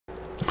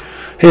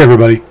Hey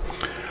everybody.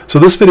 So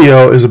this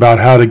video is about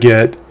how to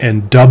get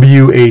an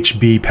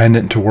WHB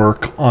pendant to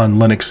work on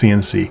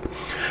LinuxCNC.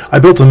 I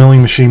built a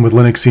milling machine with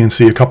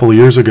LinuxCNC a couple of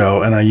years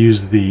ago, and I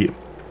used the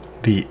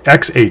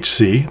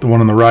XHC, the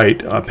one on the right,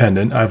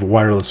 pendant. I have a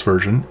wireless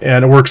version,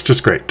 and it works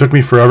just great. It took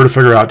me forever to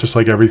figure out, just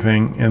like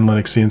everything in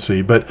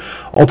LinuxCNC, but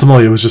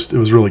ultimately it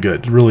was really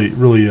good.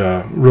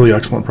 Really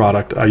excellent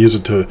product. I use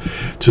it to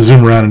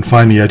zoom around and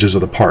find the edges of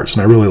the parts,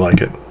 and I really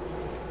like it.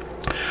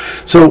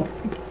 So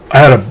I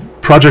had a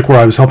project where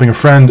I was helping a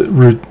friend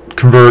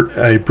convert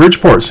a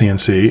Bridgeport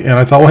CNC, and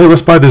I thought, well, hey,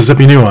 let's buy this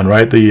zippy new one,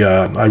 right?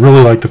 I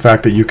really like the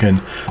fact that you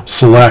can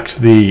select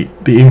the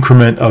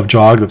increment of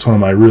jog. That's one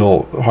of my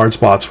real hard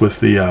spots with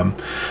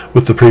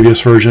the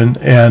previous version,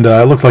 and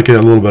it looked like it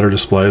had a little better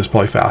display. It was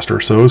probably faster,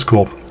 so it was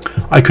cool.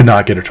 I could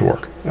not get it to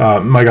work.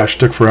 My gosh, it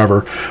took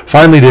forever.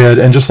 Finally did,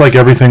 and just like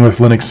everything with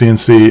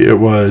LinuxCNC, it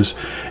was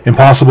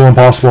impossible.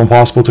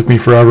 It took me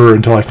forever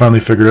until I finally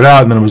figured it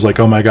out, and then it was like,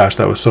 oh my gosh,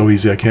 that was so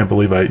easy. I can't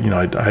believe I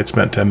had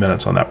spent 10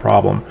 minutes on that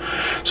problem.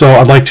 So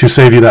I'd like to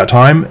save you that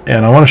time,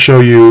 and I want to show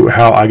you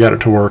how I got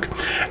it to work.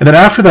 And then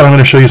after that, I'm going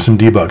to show you some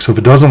debug. So if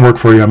it doesn't work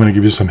for you, I'm going to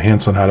give you some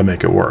hints on how to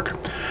make it work.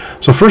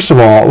 So first of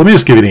all, let me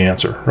just give you the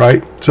answer,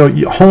 right? So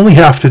you only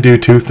have to do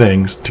two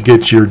things to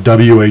get your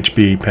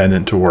WHB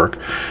pendant to work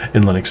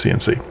in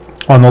LinuxCNC.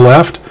 On the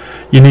left,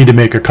 you need to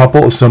make a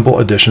couple of simple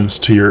additions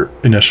to your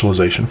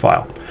initialization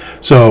file.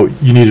 So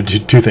you need to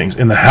do two things.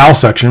 In the HAL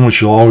section,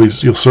 which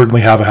you'll certainly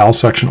have a HAL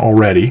section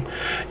already,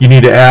 you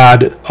need to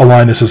add a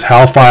line that says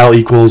HAL file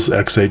equals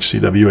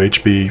XHC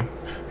WHB,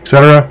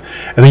 etc.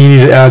 And then you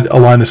need to add a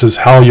line that says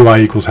HAL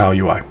UI equals HAL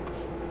UI.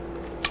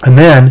 And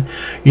then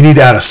you need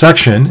to add a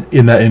section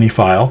in that ini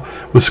file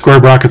with square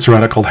brackets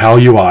around it called HAL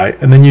UI.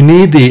 And then you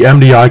need the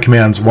MDI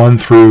commands 1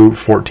 through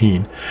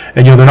 14.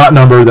 And they're not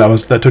numbered.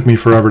 That took me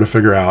forever to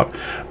figure out.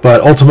 But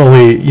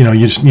ultimately, you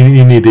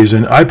need these.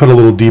 And I put a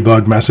little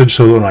debug message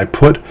so that when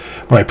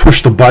I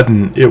push the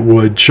button, it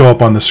would show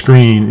up on the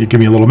screen. It'd give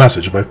me a little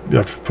message. If I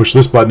push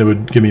this button, it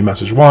would give me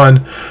message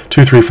 1,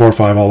 2, 3, 4,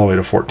 5, all the way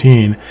to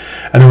 14.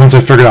 And then once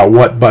I figured out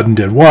what button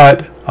did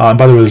what,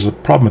 by the way, there's a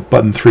problem with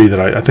button 3 that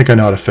I think I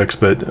know how to fix,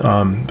 but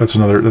that's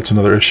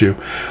another issue.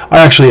 I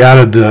actually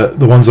added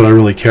the ones that I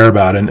really care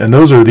about, and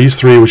those are these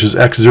three, which is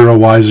X0,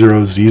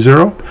 Y0,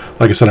 Z0.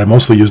 Like I said, I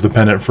mostly use the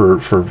pendant for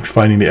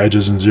finding the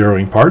edges and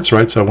zeroing parts,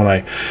 right? So when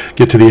I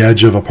get to the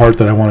edge of a part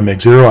that I want to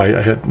make zero,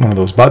 I hit one of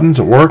those buttons.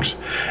 It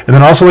works. And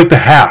then also like the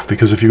half,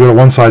 because if you go to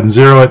one side and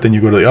zero it, then you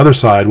go to the other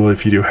side. Well,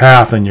 if you do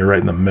half, then you're right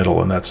in the middle,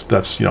 and that's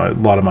a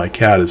lot of my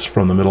CAD is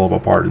from the middle of a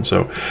part, and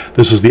so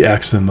this is the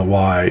X and the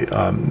Y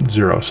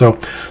 0. So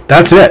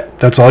that's it.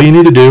 That's all you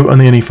need to do on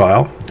the ini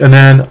file. And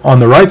then on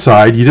the right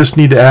side, you just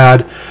need to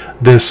add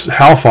this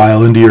HAL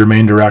file into your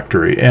main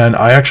directory. And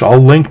I'll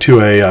link to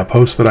a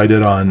post that I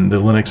did on the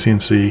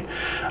LinuxCNC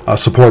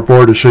support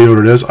board to show you what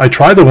it is. I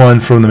tried the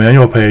one from the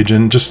manual page,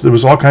 and there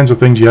was all kinds of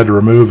things you had to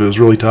remove. It was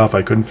really tough.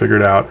 I couldn't figure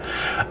it out.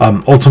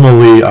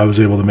 Ultimately, I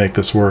was able to make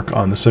this work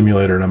on the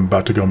simulator, and I'm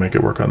about to go make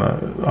it work on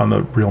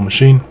the real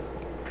machine.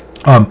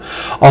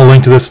 I'll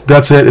link to this.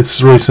 That's it.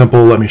 It's really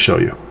simple. Let me show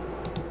you.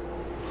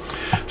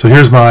 So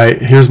here's my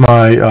sim.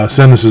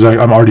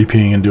 I'm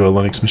RDPing into a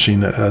Linux machine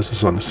that has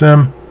this on the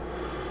sim.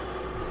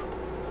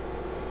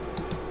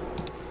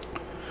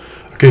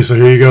 Okay, so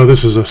here you go.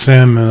 This is a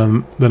sim,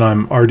 and then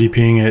I'm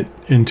RDPing it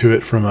into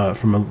it from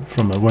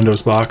a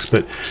Windows box.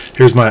 But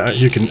here's my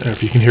if you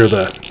can hear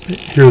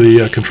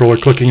the controller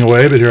clicking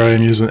away. But here I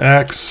am using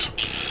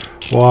X,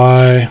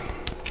 Y,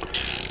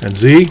 and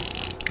Z.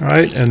 All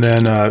right, and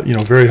then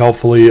very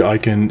helpfully I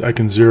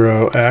can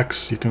zero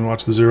X. You can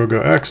watch the zero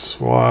go X,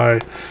 Y,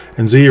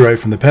 and Z right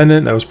from the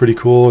pendant. That was pretty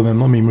cool. And then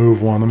let me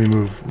move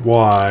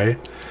Y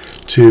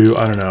to,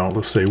 I don't know,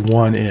 let's say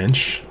 1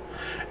 inch,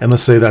 and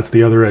let's say that's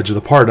the other edge of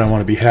the part, and I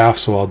want to be half,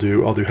 so I'll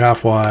do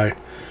half Y,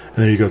 and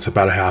there you go. It's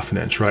about a ½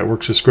 inch, right?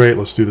 Works just great.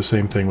 Let's do the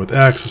same thing with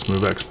X. Let's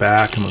move X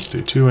back, and let's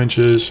do 2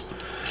 inches,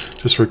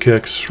 just for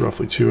kicks,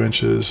 roughly 2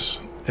 inches,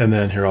 and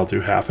then here I'll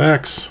do half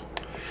X.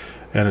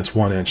 And it's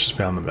 1 inch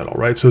down the middle,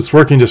 right? So it's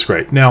working just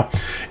great. Now,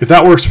 if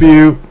that works for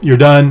you, you're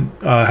done.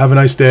 Have a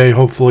nice day.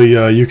 Hopefully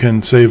you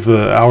can save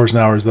the hours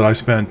and hours that I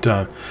spent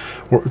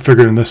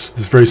figuring this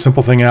very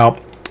simple thing out.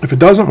 If it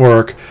doesn't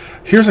work,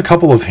 here's a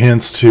couple of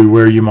hints to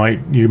where you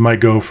might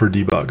go for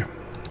debug.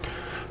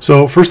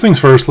 So first things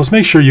first, let's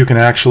make sure you can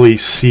actually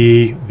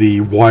see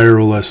the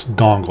wireless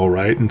dongle,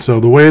 right? And so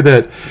the way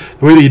that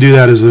you do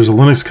that is there's a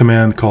Linux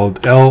command called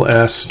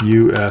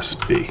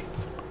LSUSB.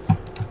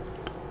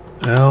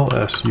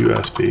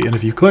 LSUSB, and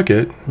if you click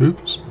it,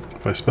 oops,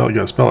 if I spell it, you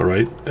gotta spell it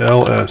right,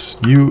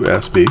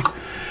 LSUSB,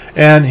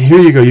 and here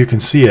you go, you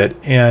can see it,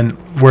 and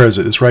where is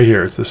it? It's right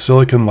here. It's the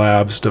Silicon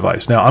Labs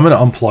device. Now I'm going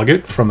to unplug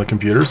it from the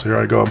computer, so here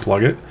I go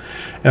unplug it,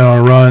 and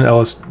I'll run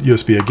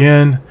LSUSB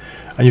again,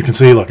 and you can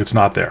see, look, it's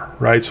not there,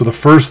 right? So the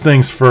first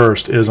things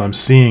first is I'm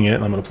seeing it,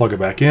 and I'm going to plug it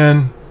back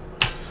in,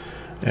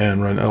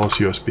 and run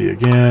LSUSB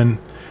again,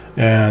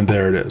 And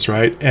there it is,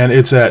 right? And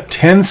it's at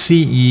 10 CE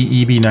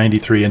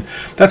EB93, and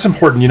that's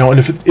important, you know. And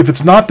if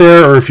it's not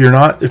there, or if you're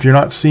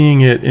not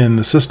seeing it in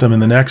the system in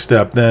the next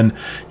step, then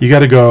you got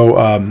to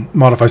go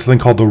modify something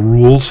called the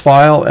rules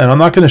file. And I'm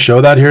not going to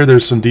show that here.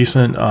 There's some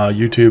decent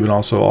YouTube and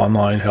also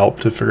online help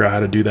to figure out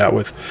how to do that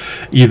with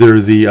either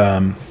the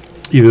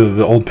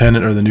old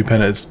pendant or the new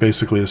pendant. It's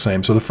basically the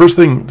same. So the first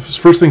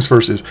things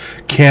first is,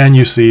 can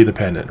you see the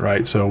pendant,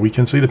 right? So we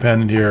can see the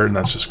pendant here, and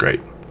that's just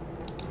great.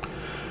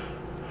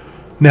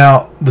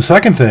 Now, the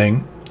second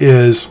thing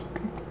is,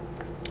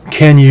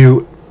 can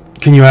you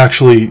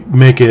actually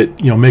make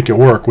it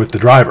work with the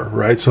driver,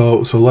 right?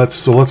 So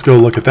let's go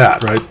look at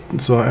that, right?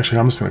 So actually,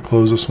 I'm just going to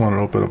close this one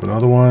and open up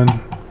another one.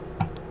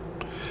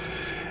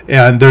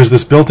 And there's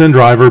this built-in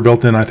driver,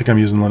 I think I'm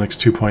using Linux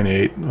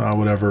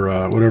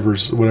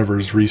 2.8,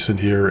 whatever's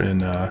recent here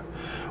in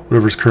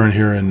whatever's current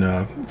here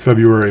in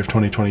February of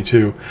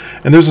 2022.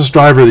 And there's this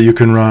driver that you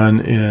can run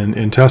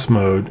in test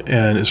mode,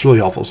 and it's really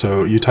helpful.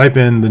 So you type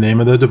in the name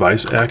of the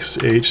device,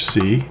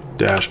 XHC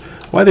dash,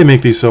 why they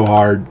make these so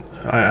hard,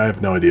 I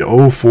have no idea,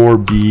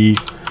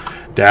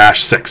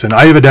 04B-6. And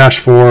I have a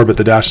 -4, but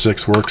the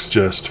 -6 works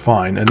just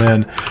fine. And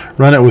then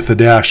run it with the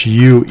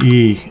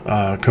 -UE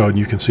code, and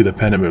you can see the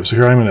pendant move. So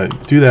here I'm going to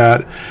do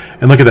that,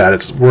 and look at that,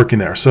 it's working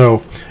there.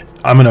 So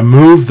I'm going to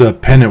move the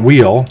pendant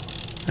wheel,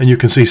 and you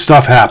can see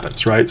stuff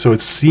happens, right? So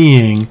it's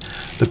seeing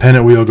the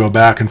pendant wheel go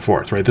back and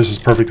forth, right? This is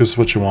perfect, this is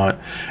what you want.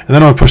 And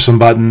then I'm going to push some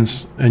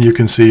buttons, and you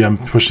can see I'm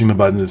pushing the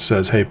button that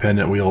says, hey,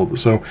 pendant wheel.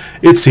 So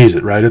it sees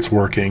it, right? It's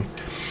working.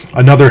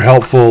 Another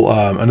helpful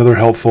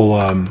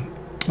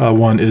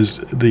one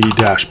is the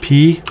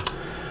 -P.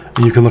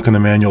 And you can look on the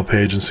manual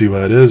page and see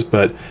what it is,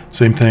 but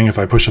same thing, if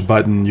I push a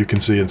button, you can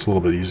see it's a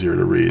little bit easier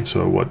to read.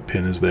 So what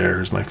pin is there?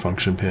 Here's my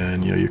function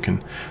pin. You know, you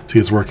can see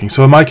it's working.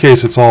 So in my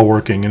case, it's all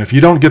working. And if you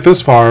don't get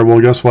this far, well,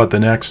 guess what? The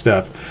next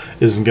step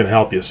isn't going to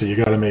help you. So you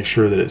got to make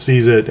sure that it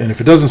sees it. And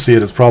if it doesn't see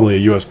it, it's probably a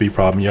USB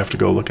problem. You have to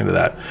go look into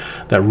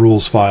that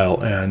rules file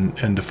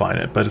and define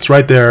it. But it's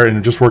right there, and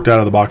it just worked out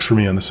of the box for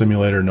me on the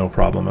simulator, no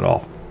problem at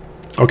all.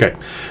 Okay,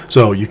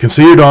 so you can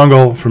see your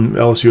dongle from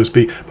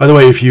LSUSB. By the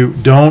way, if you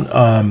don't,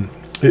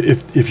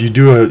 if you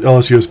do a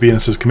LSUSB and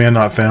it says command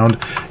not found,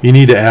 you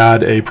need to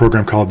add a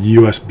program called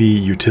USB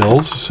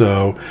utils.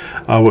 So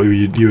what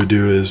you would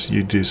do is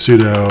you do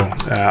sudo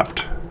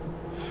apt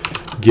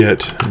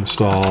get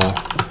install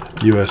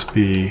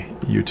USB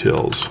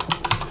utils.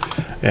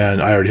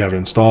 And I already have it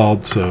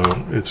installed, so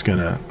it's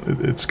gonna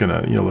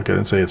look at it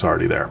and say it's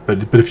already there.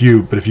 But if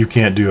you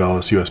can't do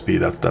LSUSB,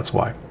 that's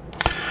why.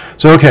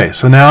 So okay,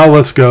 so now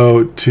let's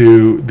go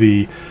to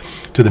the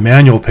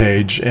manual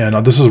page, and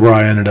this is where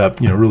I ended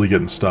up really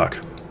getting stuck.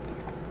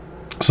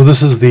 So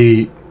this is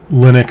the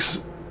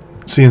Linux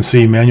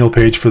CNC manual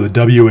page for the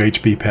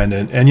WHB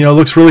pendant, and it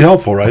looks really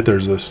helpful, right?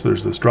 There's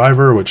this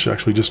driver which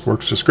actually just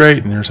works just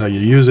great, and here's how you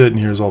use it,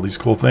 and here's all these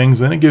cool things.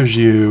 Then it gives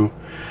you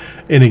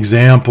an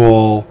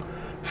example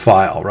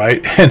file,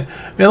 right? And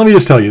man, let me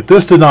just tell you,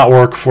 this did not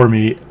work for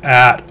me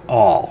at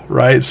all,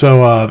 right?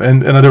 So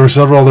and there were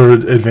several other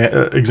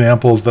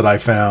examples that I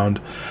found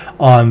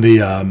on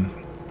the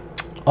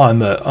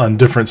on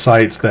different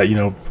sites that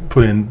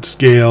put in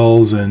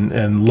scales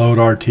and load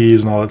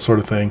RTs and all that sort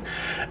of thing.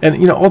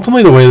 And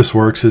ultimately the way this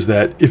works is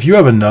that if you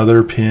have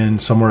another pin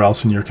somewhere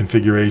else in your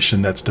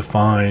configuration that's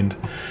defined,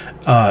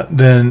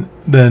 then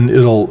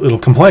it'll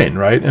complain,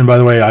 right? And by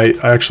the way, I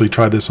actually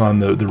tried this on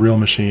the real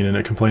machine, and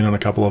it complained on a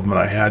couple of them,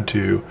 and I had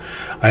to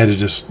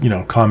just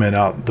comment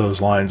out those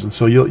lines. And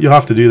so you'll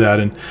have to do that.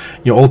 And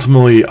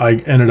ultimately I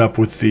ended up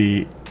with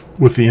the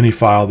ini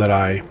file that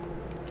I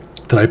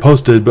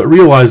posted, but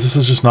realized this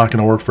is just not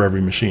going to work for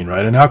every machine,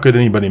 right? And how could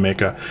anybody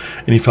make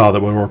any file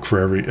that would work for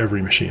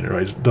every machine,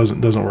 right? It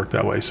doesn't work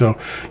that way. So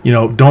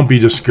don't be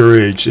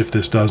discouraged if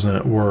this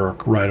doesn't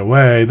work right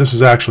away. This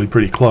is actually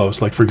pretty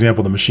close. Like for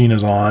example, the machine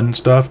is on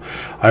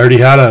stuff. I already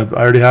had a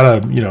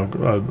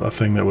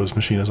thing that was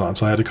machine is on,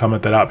 so I had to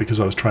comment that out because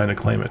I was trying to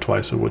claim it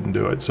twice. It wouldn't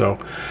do it. So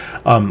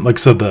like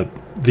I said,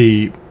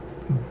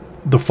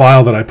 the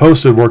file that I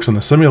posted works on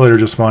the simulator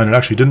just fine. It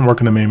actually didn't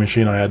work in the main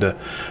machine. I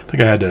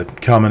think I had to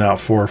comment out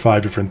 4 or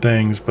 5 different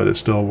things, but it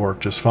still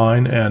worked just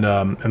fine. And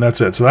that's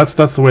it. So that's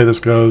the way this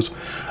goes.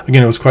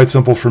 Again, it was quite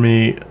simple for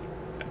me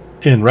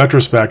in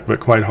retrospect, but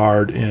quite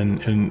hard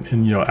in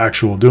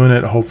actual doing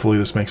it. Hopefully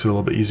this makes it a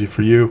little bit easy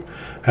for you.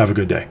 Have a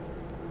good day.